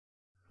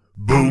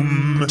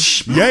boom.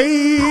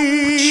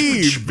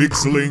 Yay!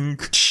 VikzeLink.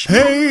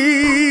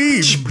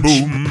 Hey!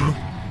 Boom.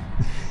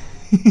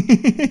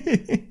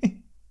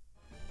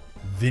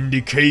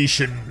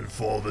 Vindication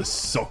for the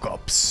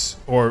suck-ups.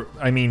 Or,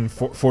 I mean,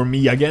 for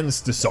me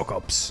against the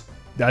suck-ups.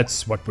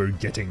 That's what we're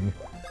getting.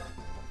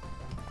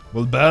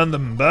 We'll burn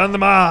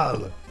them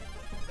all!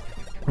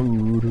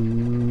 Boom,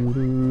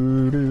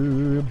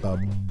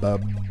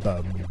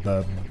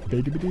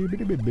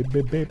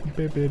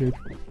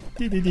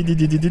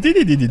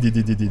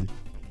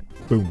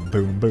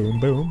 boom, boom,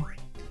 boom.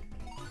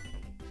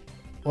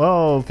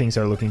 Well, things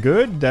are looking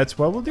good. That's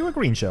why we'll do a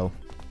green shell.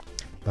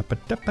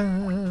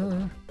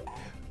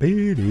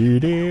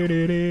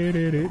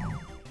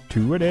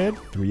 Two are dead,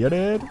 three are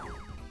dead.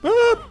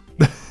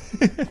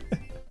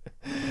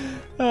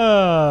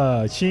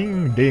 Ah,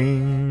 ching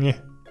ding.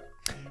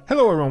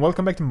 Hello everyone,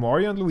 welcome back to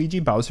Mario and Luigi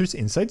Bowser's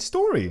Inside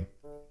Story.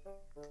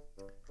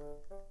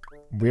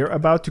 We're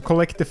about to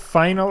collect the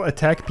final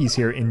attack piece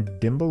here in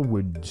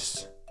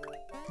Dimblewoods.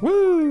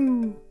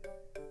 Woo!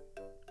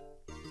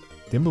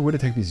 Dimblewood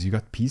attack pieces, you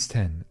got piece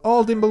 10.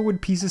 All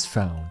Dimblewood pieces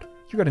found.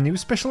 You got a new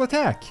special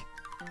attack.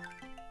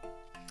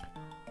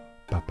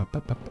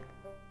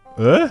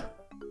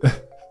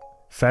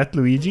 Fat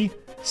Luigi?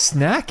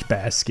 Snack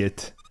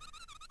basket.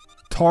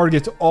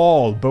 Target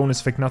all,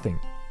 bonus effect nothing.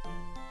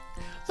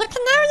 You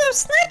can now use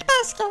snack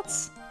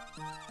baskets.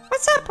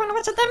 What's up, wanna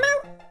watch a demo?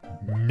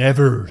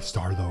 Never,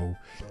 Starlo.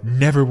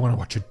 Never wanna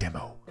watch a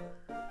demo.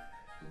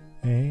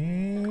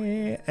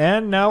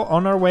 And now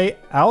on our way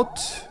out.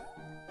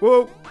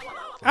 Whoa.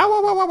 Ow,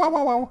 ow, ow, ow,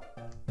 ow, ow.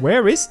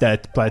 Where is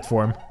that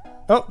platform?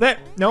 Oh, there.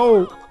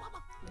 No.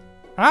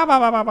 Ah, bah,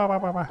 bah, bah, bah,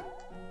 bah, bah.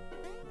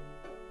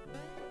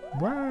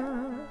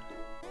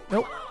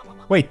 No.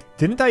 Wait,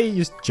 didn't I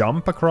just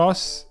jump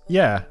across?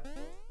 Yeah.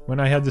 When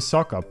I had the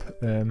sock up.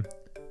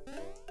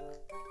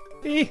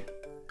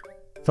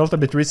 Felt a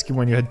bit risky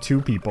when you had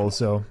two people,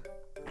 so...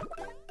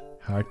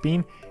 Heart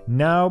bean.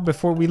 Now,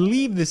 before we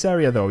leave this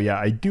area though, yeah,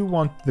 I do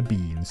want the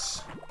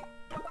beans.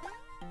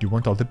 Do you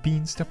want all the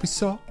beans that we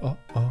saw? Do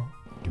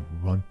you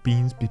want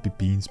beans?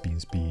 Beans,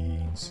 beans,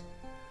 beans.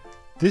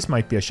 This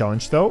might be a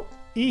challenge though.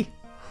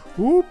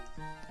 Whoop.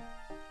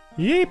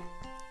 Yep.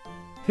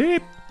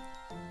 Hip.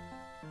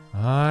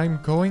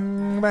 I'm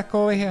going back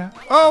over here.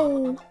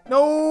 Oh,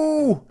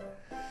 no.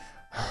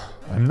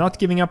 I'm not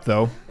giving up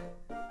though.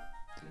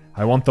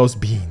 I want those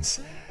beans.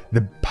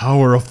 The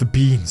power of the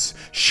beans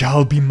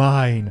shall be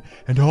mine,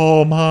 and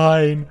all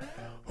mine.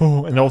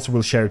 Oh, and also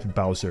we'll share it with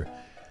Bowser,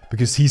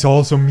 because he's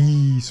also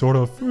me, sort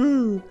of.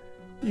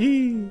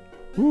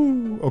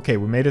 Okay,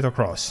 we made it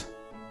across.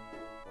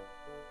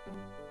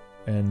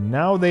 And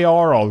now they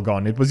are all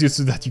gone. It was just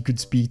so that you could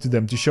speak to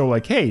them to show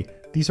like, hey,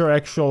 these are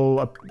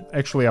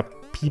actually a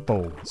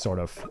people, sort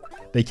of.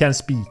 They can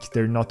speak,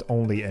 they're not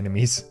only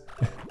enemies.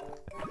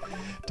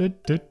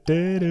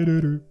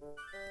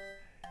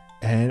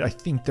 And I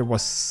think there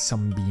was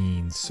some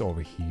beans over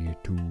here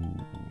too.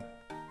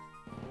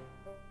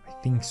 I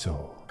think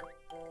so.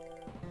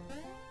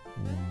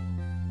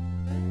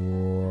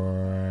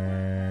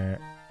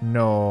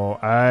 No,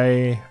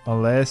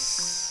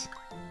 unless...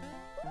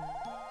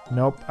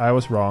 Nope, I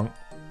was wrong.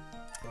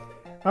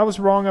 I was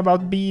wrong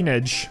about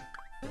beanage.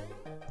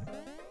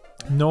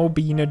 No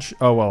beanage.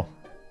 Oh well.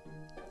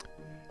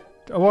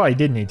 Oh well, I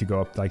did need to go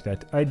up like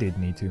that. I did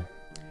need to.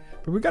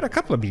 But we got a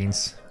couple of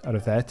beans out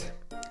of that.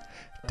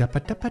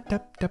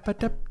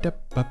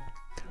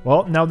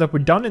 Well, now that we're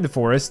done in the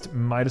forest,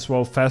 might as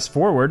well fast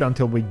forward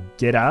until we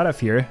get out of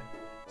here.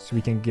 So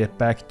we can get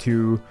back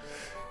to...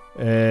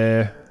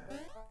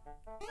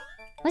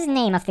 What's the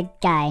name of the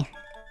guy?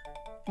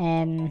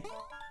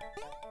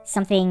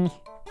 Something...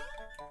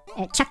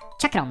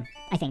 Chakram,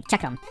 I think.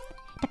 Chakram.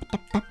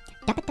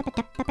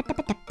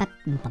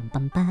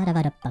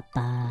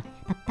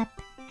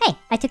 Hey,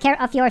 I took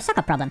care of your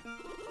suck-up problem.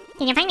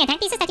 Can you find the attack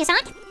pieces that you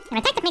sought? An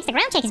attack that makes the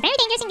ground shake is very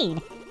dangerous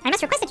indeed. I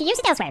must request that you use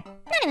it elsewhere,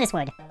 not in this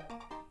wood.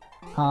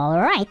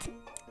 Alright.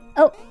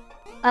 Oh,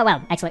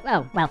 well, actually,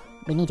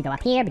 we need to go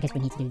up here because we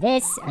need to do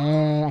this.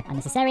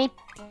 Unnecessary.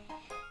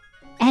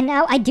 And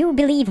now I do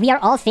believe we are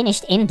all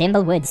finished in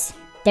Dimblewoods.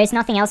 There's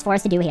nothing else for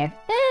us to do here.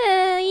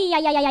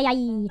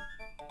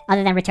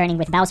 Other than returning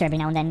with Bowser every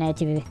now and then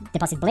to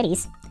deposit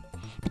blitties.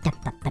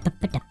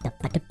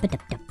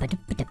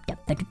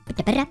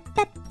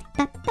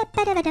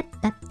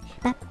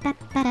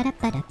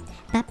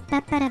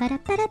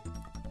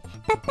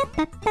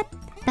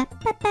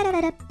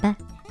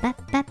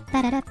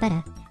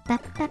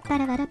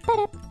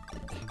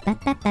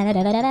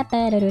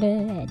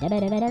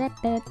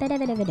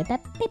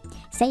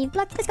 Save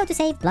block, let's go to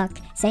save block.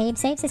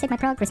 Save my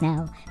progress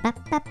now.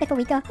 Before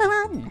we go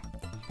on.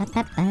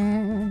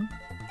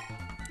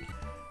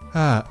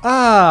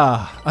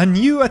 A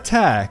new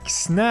attack,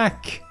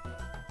 snack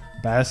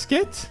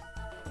basket?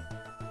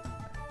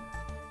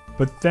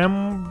 But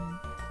then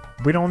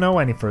we don't know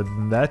any further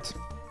than that.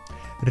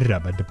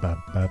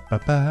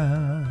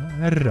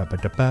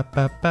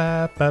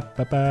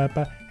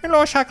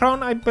 Hello,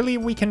 Chakron, I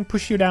believe we can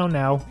push you down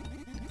now.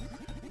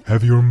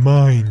 Have your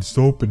minds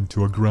open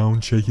to a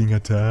ground-shaking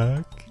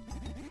attack?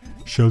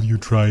 Shall you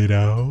try it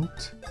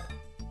out?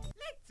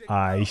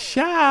 I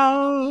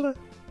shall.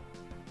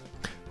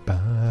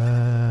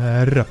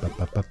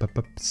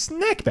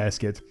 Snack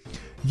basket.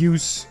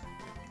 Use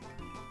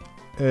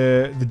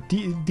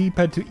the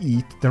D-pad to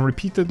eat, then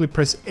repeatedly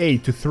press A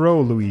to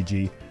throw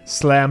Luigi.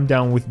 Slam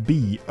down with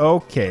B.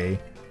 Okay.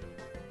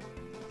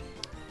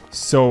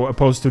 So,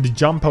 opposed to the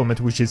jump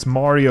helmet, which is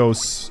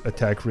Mario's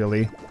attack,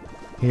 really.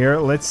 Here,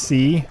 let's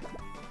see.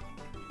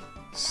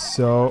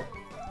 So,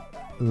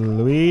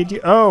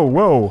 Luigi... Oh,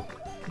 whoa.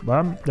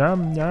 Yum,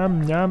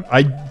 yum, yum.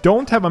 I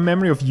don't have a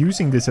memory of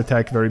using this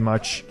attack very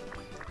much.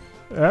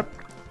 Up.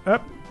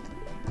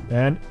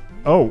 And...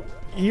 Oh,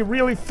 he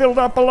really filled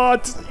up a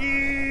lot.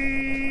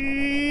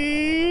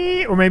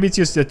 Or maybe it's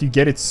just that you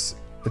get it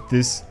at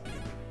this...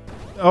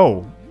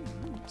 Oh,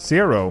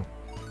 0.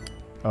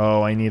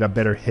 Oh, I need a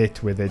better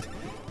hit with it.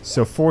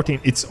 So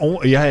 14. It's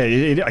all... Yeah,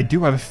 I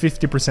do have a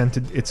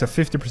 50%. It's a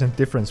 50%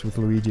 difference with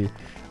Luigi.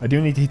 I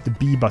do need to hit the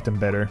B button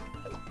better.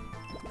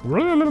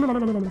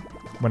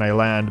 When I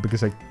land,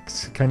 because I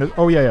kind of...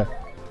 Oh, yeah.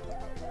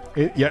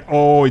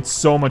 Oh, it's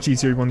so much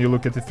easier when you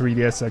look at the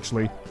 3DS,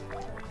 actually.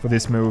 For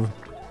this move.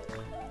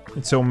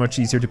 It's so much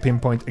easier to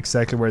pinpoint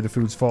exactly where the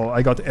foods fall.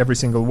 I got every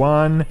single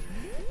one.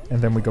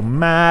 And then we go,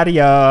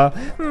 Mario!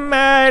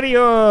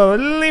 Mario!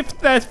 Lift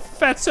that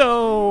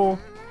fatso!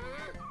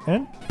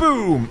 And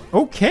boom!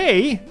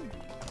 Okay!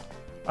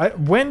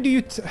 When do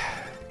you...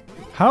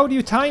 How do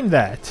you time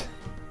that?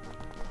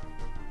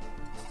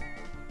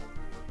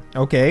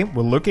 Okay,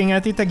 we're looking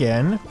at it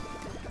again.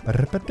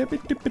 Okay.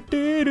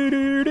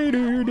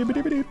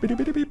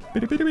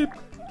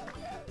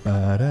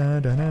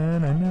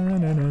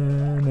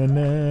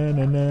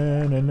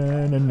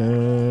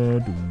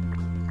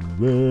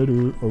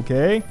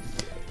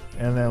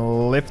 And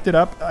then lift it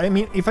up. I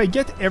mean, if I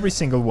get every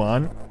single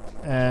one,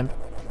 and...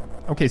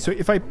 Okay, so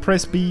if I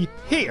press B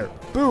here,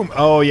 boom!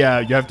 Oh yeah,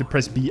 you have to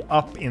press B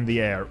up in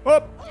the air.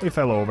 Oh, I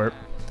fell over.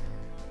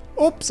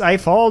 Oops, I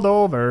falled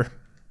over.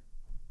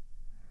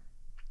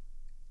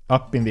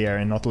 Up in the air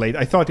and not late.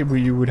 I thought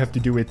you would have to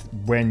do it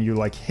when you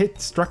like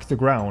struck the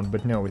ground,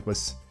 but no, it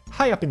was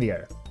high up in the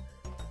air.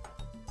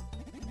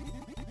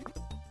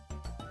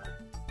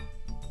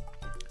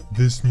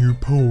 This new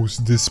pose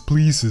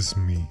displeases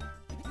me.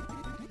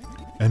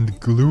 And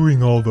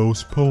gluing all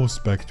those posts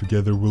back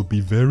together will be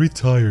very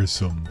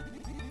tiresome.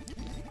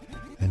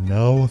 And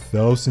now a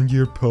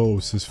 1000-year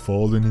pose has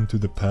fallen into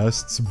the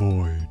past's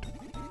void.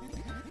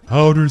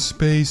 Outer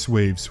space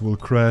waves will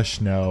crash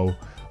now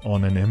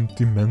on an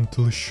empty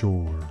mental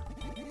shore.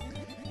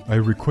 I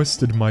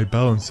requested my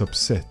balance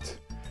upset,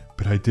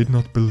 but I did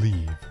not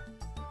believe.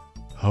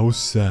 How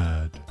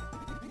sad.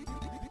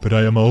 But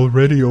I am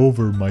already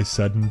over my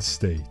saddened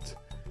state.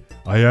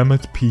 I am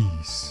at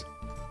peace.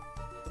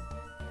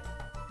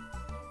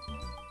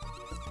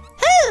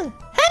 Hey! Hand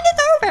it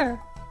over!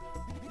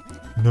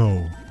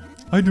 No,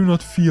 I do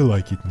not feel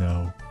like it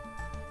now.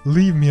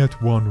 Leave me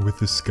at one with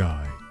the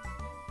sky.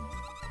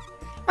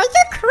 Are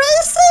you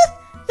crazy?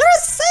 You're a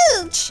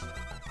sage!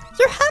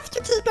 You have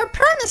to keep your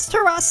promise to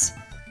us!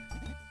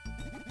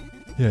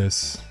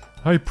 Yes,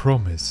 I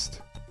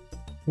promised.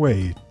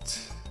 Wait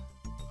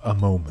a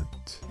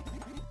moment.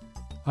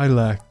 I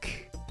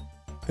lack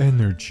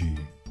energy.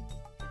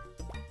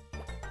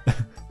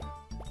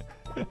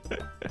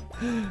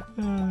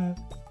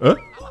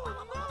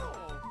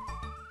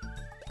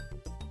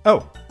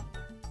 Oh.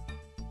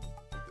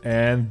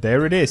 And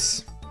there it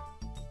is.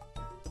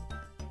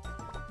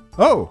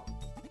 Oh!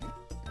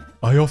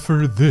 I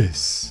offer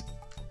this.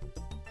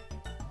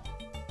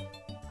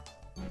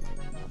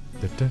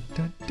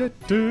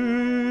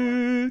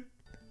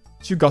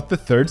 You got the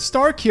 3rd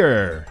star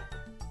cure!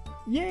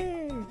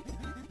 Yay!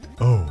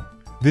 Oh,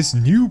 this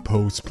new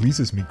pose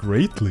pleases me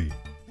greatly.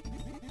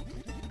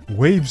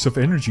 Waves of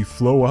energy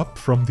flow up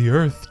from the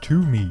earth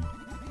to me.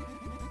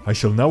 I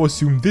shall now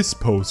assume this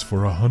pose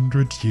for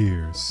 100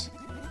 years.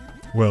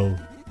 Well,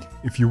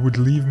 if you would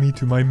leave me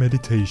to my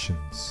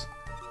meditations.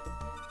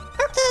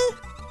 Okay,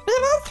 we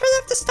have all 3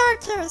 of the star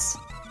cures.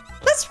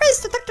 Let's race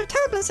to Dr.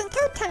 Toadless in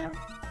Toad Town.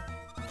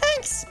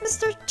 Thanks,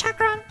 Mr.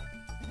 Chakron.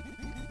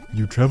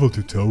 You travel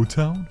to Toad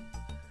Town?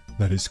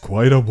 That is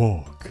quite a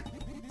walk.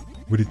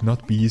 Would it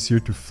not be easier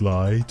to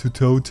fly to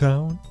Toad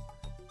Town?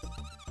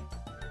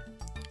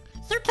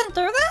 You can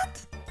do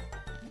that?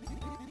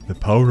 The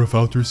power of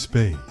outer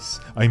space,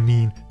 I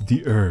mean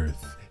the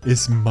Earth,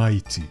 is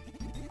mighty.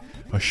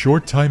 A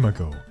short time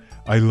ago,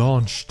 I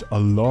launched a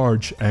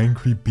large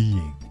angry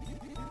being.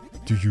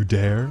 Do you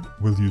dare?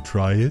 Will you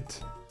try it?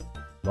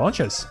 Launch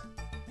us.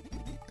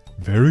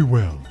 Very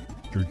well.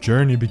 Your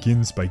journey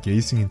begins by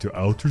gazing into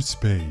outer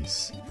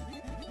space.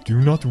 Do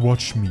not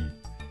watch me.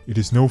 It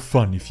is no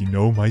fun if you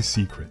know my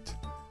secret.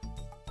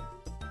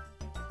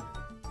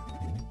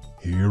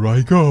 Here I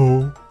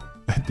go.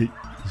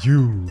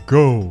 You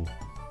go.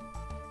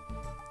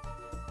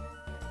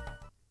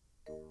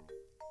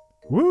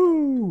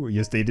 Woo!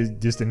 Yes, they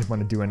just didn't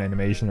want to do an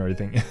animation or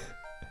anything.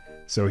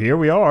 So here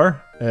we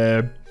are.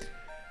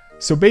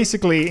 So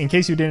basically, in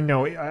case you didn't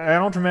know, I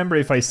don't remember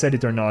if I said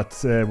it or not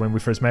when we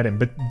first met him,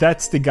 but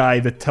that's the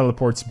guy that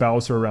teleports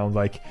Bowser around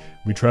like,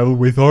 we travel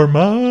with our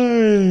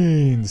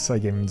minds. I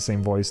gave him the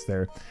same voice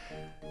there.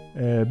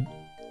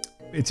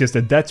 It's just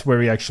that that's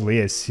where he actually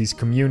is. He's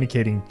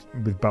communicating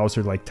with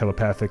Bowser like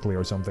telepathically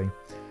or something.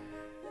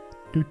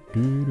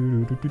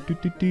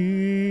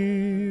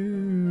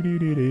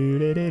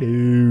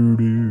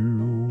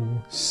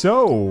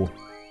 So,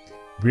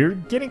 we're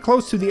getting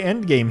close to the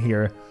end game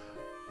here.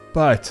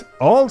 But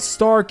all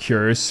star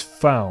cures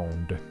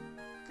found.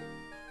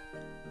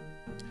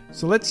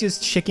 So let's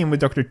just check in with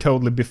Dr.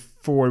 Toadley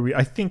before we...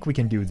 I think we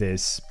can do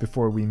this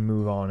before we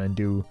move on and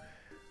do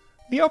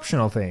the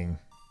optional thing.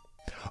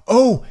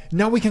 Oh,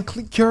 now we can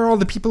cure all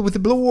the people with the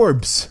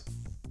Blorbs.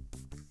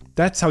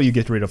 That's how you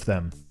get rid of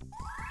them.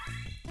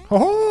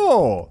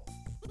 Oh!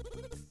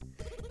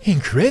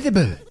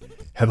 Incredible!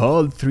 Have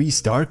all 3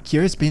 star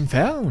cures been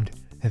found?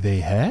 They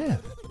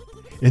have.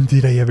 And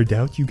did I ever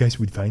doubt you guys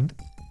would find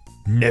them?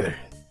 Never.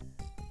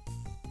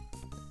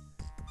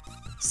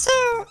 So,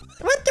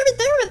 what do we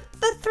do with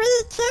the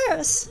 3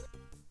 cures?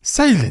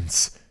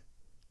 Silence!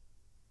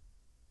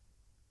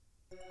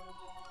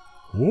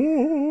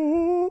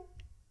 Oh.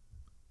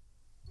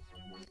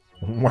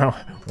 Wow,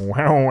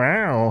 wow,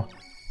 wow.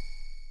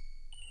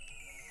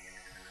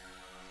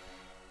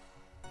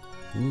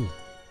 Ooh.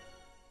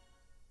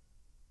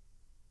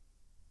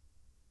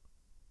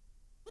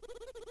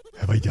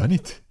 Have I done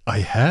it?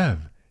 I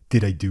have.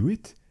 Did I do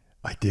it?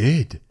 I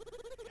did.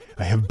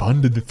 I have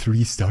bonded the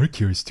 3 star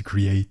cures to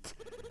create,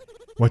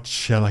 what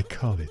shall I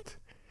call it?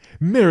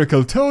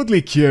 Miracle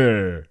Toadley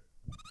Cure!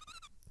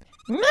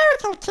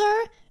 Miracle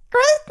Cure?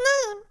 Great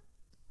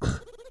name!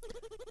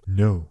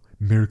 No,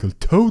 Miracle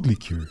Toadley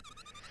Cure.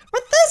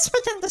 With this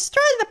we can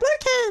destroy the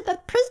blockade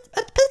at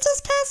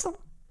Peach's Castle.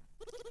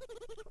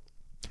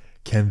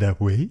 Can that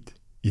wait?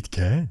 It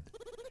can.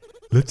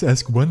 Let's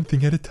ask one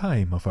thing at a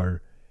time of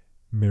our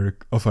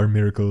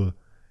Miracle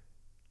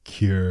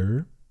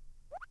Cure.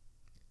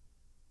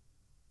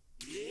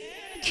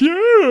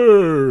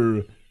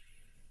 Cure!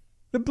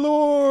 The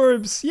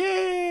Blorbs!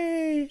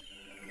 Yay!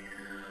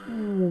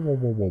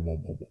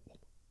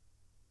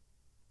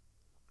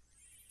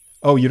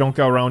 Oh, you don't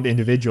go around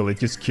individual, it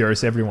just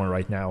cures everyone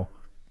right now.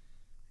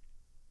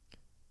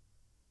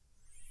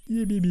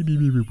 Yeah!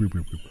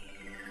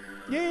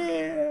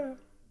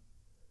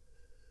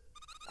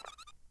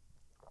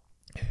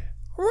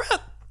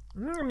 What?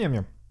 Yum, yum,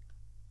 yum.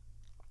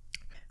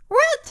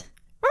 What?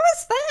 What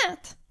was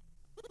that?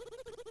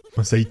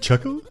 Must I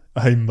chuckle?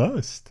 I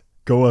must.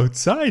 Go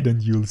outside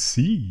and you'll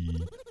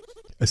see.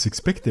 As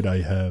expected,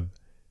 I have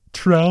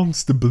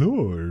trounced the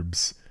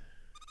Blorbs.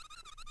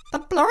 The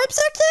Blorbs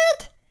are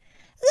cute?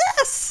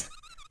 Yes!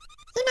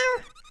 You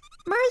know,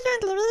 Mario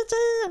and Luigi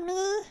and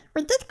me,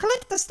 we did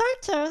collect the star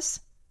cures.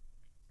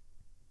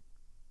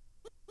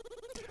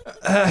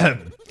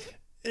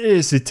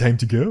 Is it time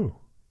to go?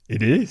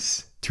 It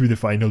is. To the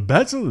final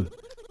battle.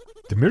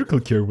 The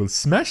Miracle Cure will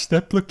smash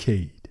that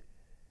blockade.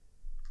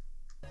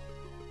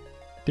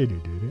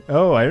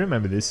 Oh, I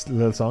remember this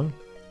little song.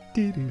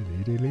 You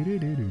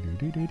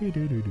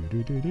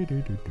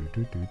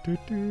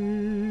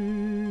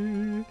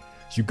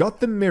got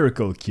the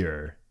Miracle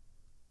Cure.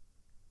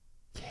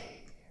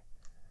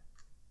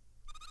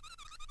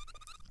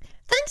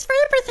 Thanks for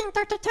everything,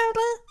 Dr.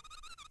 Toadley.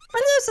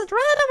 We'll use it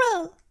right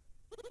away.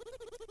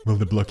 Will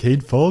the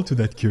blockade fall to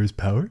that cure's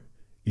power?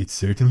 It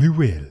certainly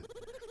will.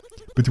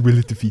 But will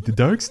it defeat the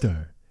Dark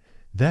Star?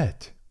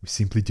 That we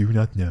simply do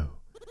not know.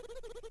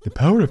 The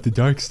power of the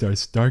Dark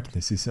Star's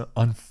darkness is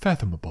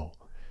unfathomable.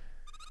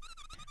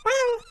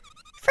 Well,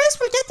 first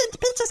we'll get into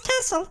Peach's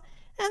Castle,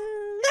 and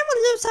then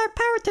we'll use our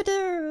power to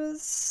do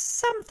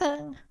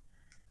something.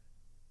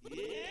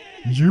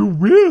 You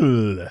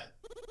will!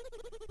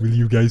 Will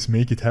you guys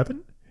make it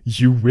happen?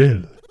 You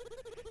will.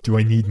 Do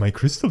I need my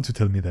crystal to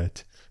tell me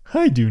that?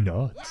 I do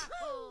not.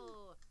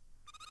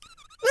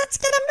 Let's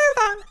get a move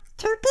on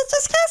to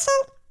Peach's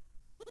Castle.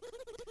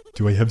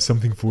 Do I have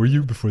something for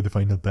you before the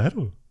final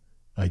battle?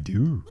 I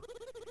do.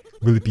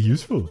 Will it be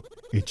useful?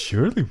 It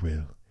surely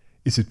will.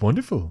 Is it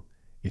wonderful?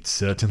 It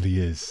certainly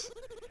is.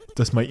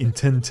 Does my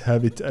intern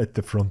have it at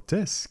the front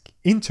desk?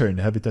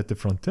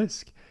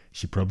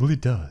 She probably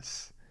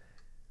does.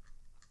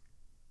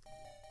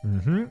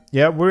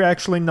 Yeah, we're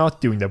actually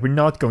not doing that. We're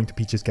not going to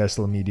Peach's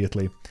Castle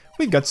immediately.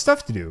 We've got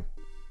stuff to do.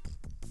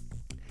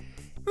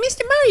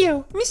 Mr.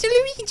 Mario, Mr.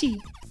 Luigi,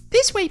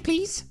 this way,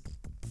 please.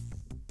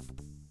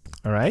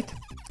 Alright.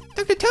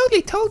 Dr.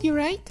 Toadley told you,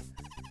 right?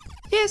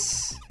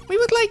 Yes, we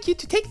would like you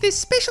to take this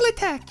special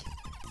attack.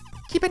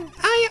 Keep an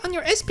eye on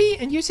your SP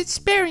and use it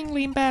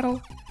sparingly in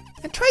battle.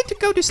 And try to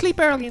go to sleep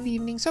early in the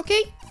evenings,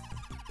 okay?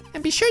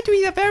 And be sure to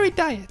eat a varied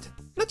diet,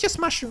 not just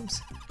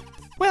mushrooms.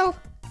 Well,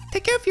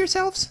 take care of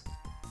yourselves.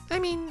 I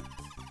mean,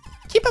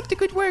 keep up the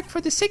good work for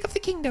the sake of the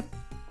kingdom.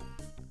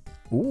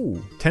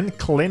 Ooh, 10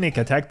 clinic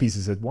attack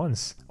pieces at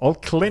once. All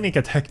clinic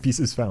attack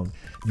pieces found.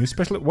 New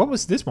special... What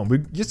was this one? We're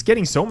just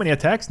getting so many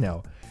attacks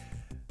now.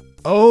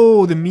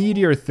 Oh, the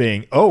meteor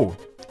thing. Oh,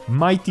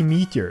 Mighty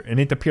Meteor, and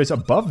it appears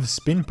above the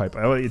spin pipe.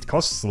 Oh, it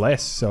costs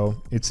less,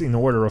 so it's in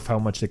order of how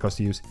much they cost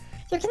to use.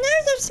 You can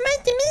now use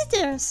mighty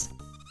meteors.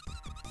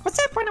 What's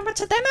up? Wanna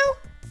watch a demo?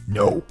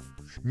 No.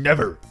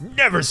 Never,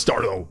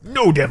 Starlo.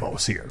 No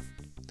demos here.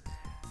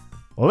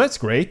 Well, that's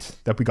great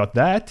that we got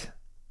that.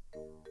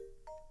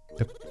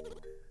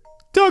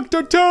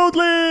 Dr.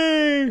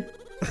 Toadley!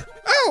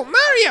 Oh,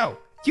 Mario!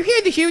 You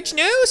hear the huge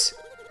news?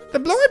 The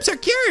Blorbs are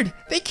cured!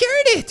 They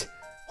cured it!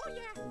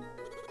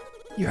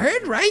 You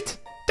heard right?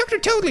 Dr.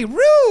 Toadley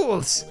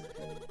rules!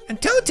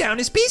 And Toad Town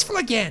is peaceful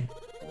again!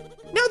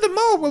 Now the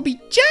mall will be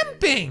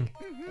jumping!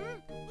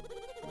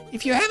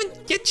 If you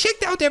haven't yet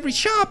checked out every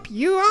shop,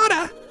 you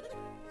oughta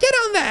get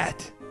on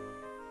that!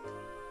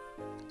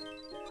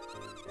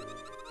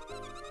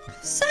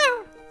 So,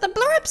 the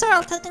Blorbs are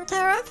all taken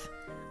care of.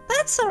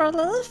 That's a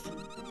relief.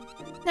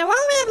 Now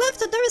all we have left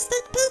to do is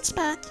take Peach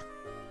back.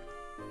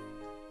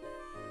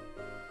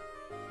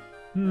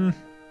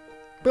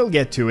 We'll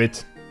get to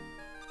it.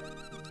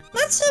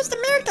 Let's use the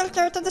miracle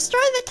cure to destroy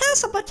the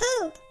castle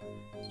blockade.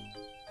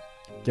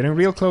 Getting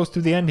real close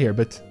to the end here,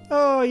 but...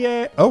 Oh,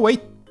 yeah. Oh,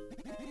 wait.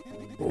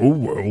 Oh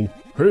well.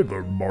 Hey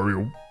there,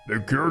 Mario. They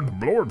cured the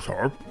Blorbs,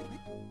 huh?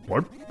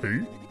 What?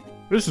 Me?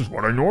 This is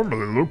what I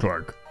normally look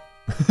like.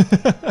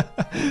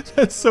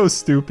 That's so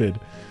stupid.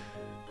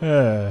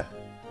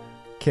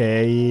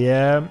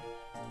 Okay,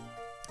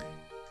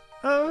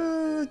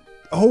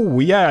 oh,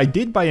 yeah, I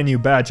did buy a new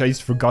badge. I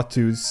just forgot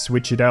to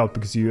switch it out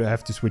because you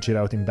have to switch it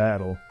out in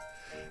battle.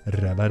 But,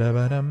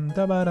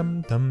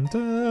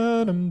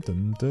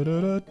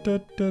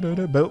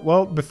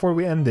 well, before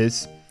we end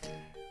this,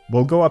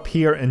 we'll go up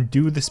here and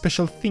do the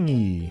special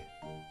thingy.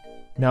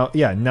 Now,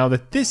 yeah, now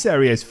that this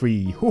area is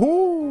free,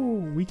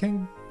 we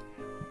can...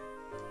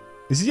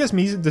 Is it just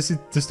me? Does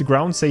the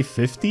ground say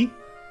 50?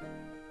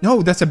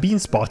 No, that's a bean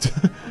spot.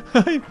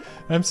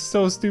 I'm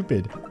so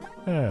stupid.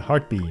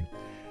 Heart bean.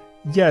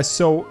 Yeah,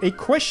 so a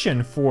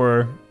question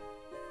for...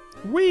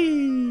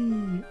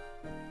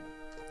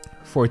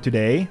 For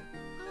today.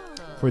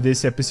 For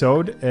this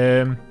episode.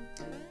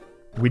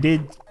 We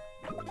did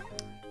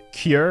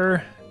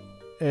cure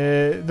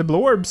the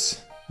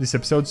Blorbs this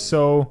episode,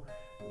 so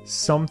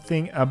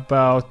something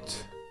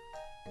about...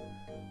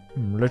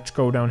 let's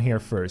go down here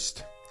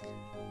first.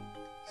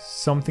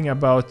 Something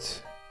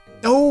about...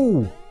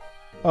 Oh!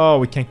 Oh,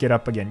 we can't get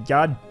up again.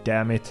 God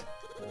damn it.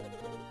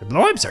 The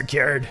Blorbs are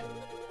cured.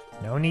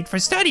 No need for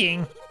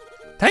studying.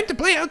 Time to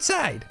play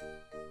outside.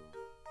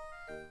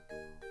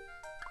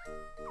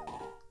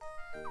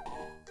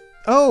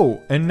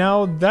 Oh, and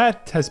now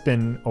that has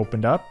been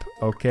opened up.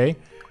 Okay.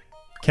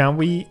 Can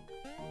we...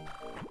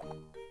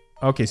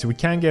 Okay, so we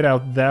can get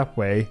out that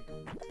way.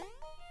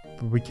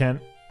 But we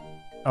can't...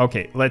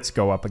 Okay, let's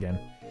go up again.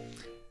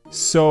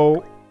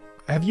 So,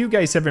 have you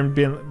guys ever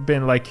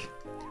been like...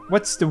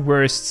 What's the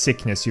worst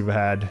sickness you've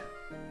had?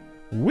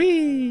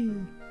 Whee!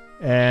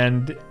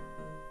 And...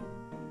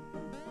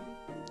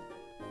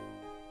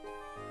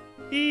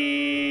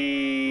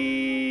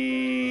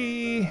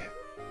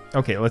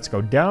 Okay, let's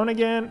go down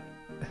again.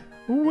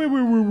 Oh,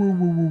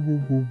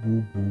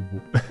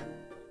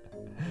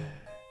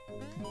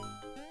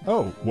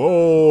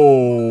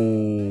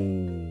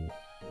 whoa!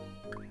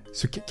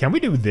 So can we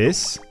do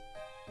this?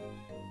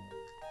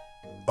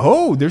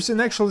 Oh, there's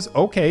an actual...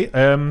 Okay,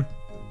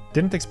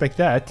 didn't expect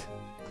that.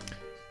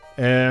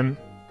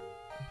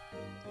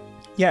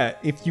 Yeah,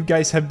 if you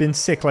guys have been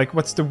sick, like,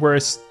 what's the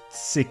worst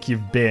sick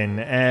you've been?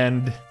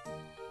 And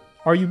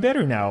are you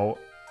better now?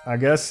 I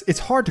guess it's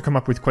hard to come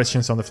up with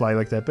questions on the fly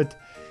like that, but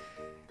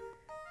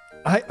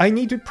I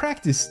need to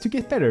practice to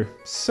get better.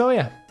 So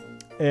yeah,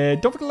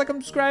 don't forget to like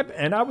and subscribe,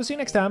 and I will see you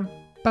next time.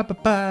 Bye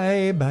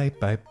bye bye bye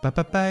bye bye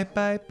bye bye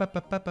bye bye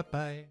bye bye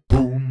bye.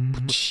 Boom.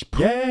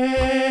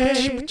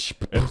 Yay!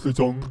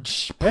 Eftersom.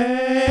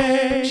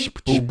 Hey!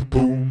 Boom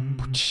boom.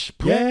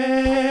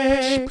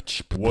 Yay!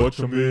 Watch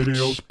some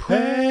videos.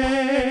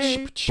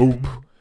 Hey! Boom.